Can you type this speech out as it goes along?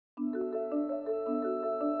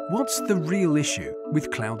What's the real issue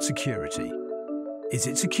with cloud security? Is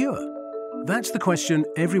it secure? That's the question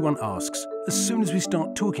everyone asks as soon as we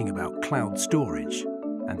start talking about cloud storage.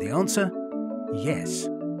 And the answer? Yes,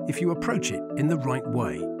 if you approach it in the right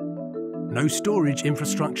way. No storage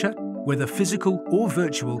infrastructure, whether physical or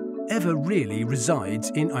virtual, ever really resides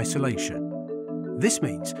in isolation. This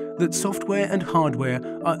means that software and hardware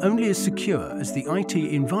are only as secure as the IT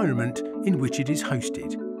environment in which it is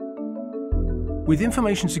hosted. With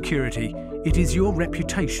information security, it is your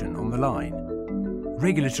reputation on the line.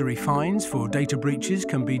 Regulatory fines for data breaches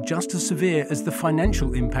can be just as severe as the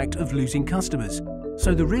financial impact of losing customers,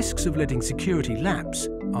 so the risks of letting security lapse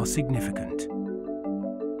are significant.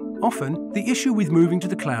 Often, the issue with moving to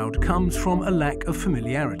the cloud comes from a lack of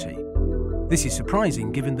familiarity. This is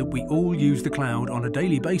surprising given that we all use the cloud on a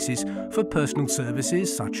daily basis for personal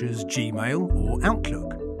services such as Gmail or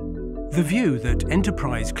Outlook. The view that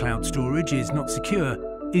enterprise cloud storage is not secure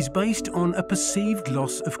is based on a perceived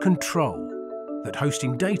loss of control, that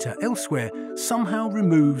hosting data elsewhere somehow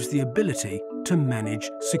removes the ability to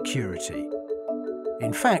manage security.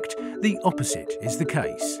 In fact, the opposite is the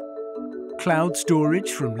case. Cloud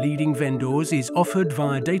storage from leading vendors is offered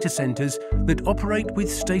via data centers that operate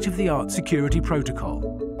with state-of-the-art security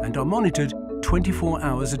protocol and are monitored 24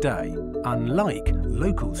 hours a day, unlike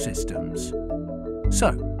local systems.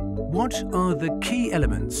 So, what are the key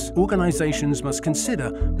elements organizations must consider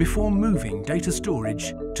before moving data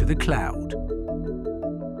storage to the cloud?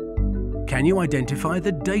 Can you identify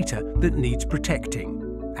the data that needs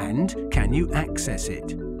protecting? And can you access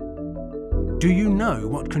it? Do you know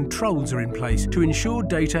what controls are in place to ensure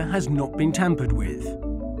data has not been tampered with?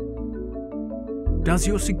 Does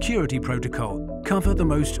your security protocol cover the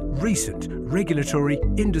most recent regulatory,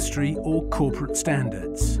 industry or corporate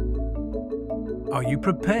standards? Are you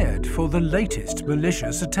prepared for the latest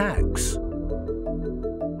malicious attacks?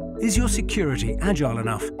 Is your security agile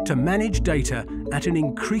enough to manage data at an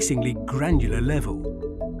increasingly granular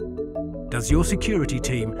level? Does your security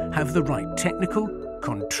team have the right technical,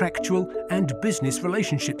 contractual and business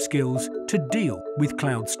relationship skills to deal with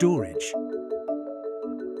cloud storage?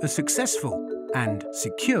 A successful and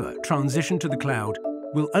secure transition to the cloud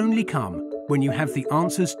will only come when you have the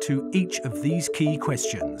answers to each of these key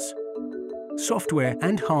questions. Software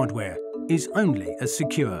and hardware is only as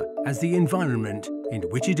secure as the environment in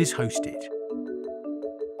which it is hosted.